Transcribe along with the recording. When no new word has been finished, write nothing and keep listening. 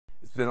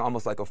it's been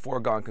almost like a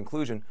foregone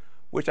conclusion,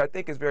 which I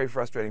think is very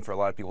frustrating for a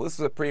lot of people. This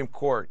is a Supreme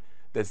Court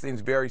that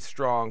seems very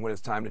strong when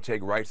it's time to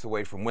take rights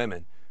away from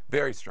women,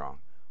 very strong.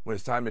 When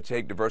it's time to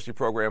take diversity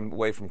program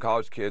away from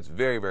college kids,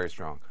 very, very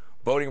strong.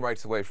 Voting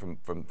rights away from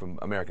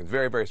Americans,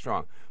 very, very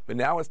strong. But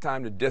now it's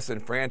time to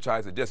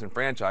disenfranchise a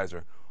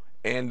disenfranchiser,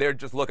 and they're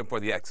just looking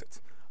for the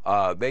exits.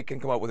 They can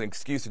come up with an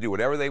excuse to do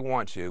whatever they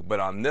want to, but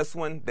on this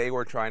one, they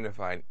were trying to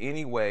find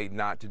any way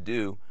not to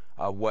do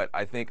what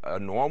I think a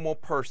normal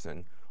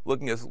person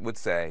looking at this would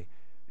say.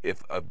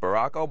 If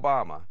Barack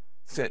Obama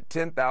sent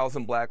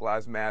 10,000 Black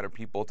Lives Matter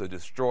people to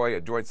destroy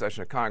a joint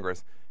session of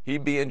Congress,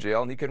 he'd be in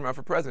jail and he couldn't run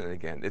for president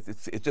again.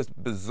 It's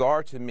just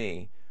bizarre to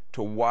me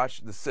to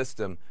watch the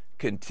system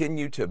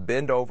continue to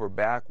bend over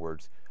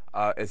backwards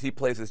as he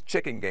plays his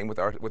chicken game with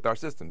our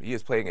system. He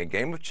is playing a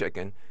game of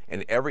chicken,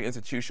 and every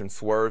institution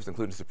swerves,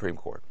 including the Supreme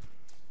Court.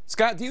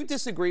 Scott, do you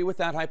disagree with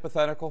that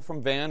hypothetical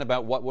from Van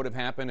about what would have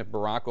happened if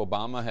Barack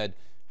Obama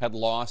had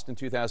lost in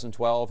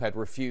 2012, had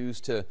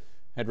refused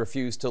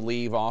to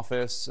leave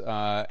office,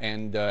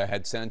 and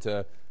had sent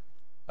a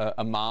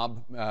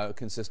mob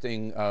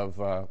consisting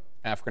of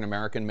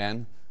African-American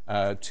men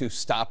to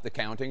stop the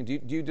counting? Do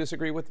you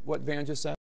disagree with what Van just said?